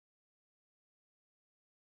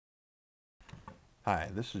Hi,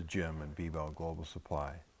 this is Jim at V-Belt Global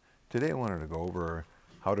Supply. Today I wanted to go over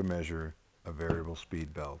how to measure a variable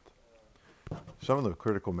speed belt. Some of the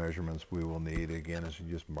critical measurements we will need again is you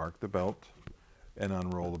just mark the belt and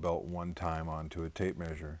unroll the belt one time onto a tape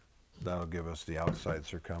measure. That'll give us the outside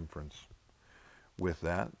circumference. With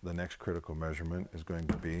that, the next critical measurement is going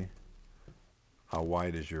to be how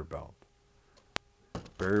wide is your belt.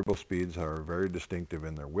 Variable speeds are very distinctive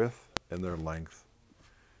in their width and their length.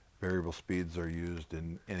 Variable speeds are used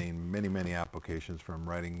in many applications, from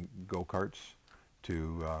riding go-karts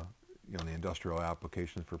to the industrial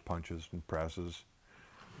applications for punches and presses.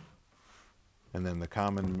 And then the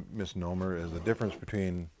common misnomer is the difference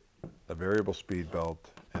between a variable speed belt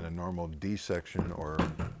and a normal D section or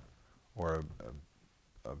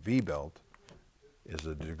a V belt is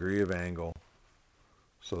the degree of angle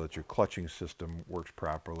so that your clutching system works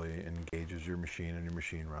properly and engages your machine and your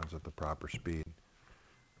machine runs at the proper speed.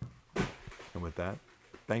 And with that,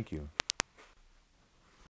 thank you.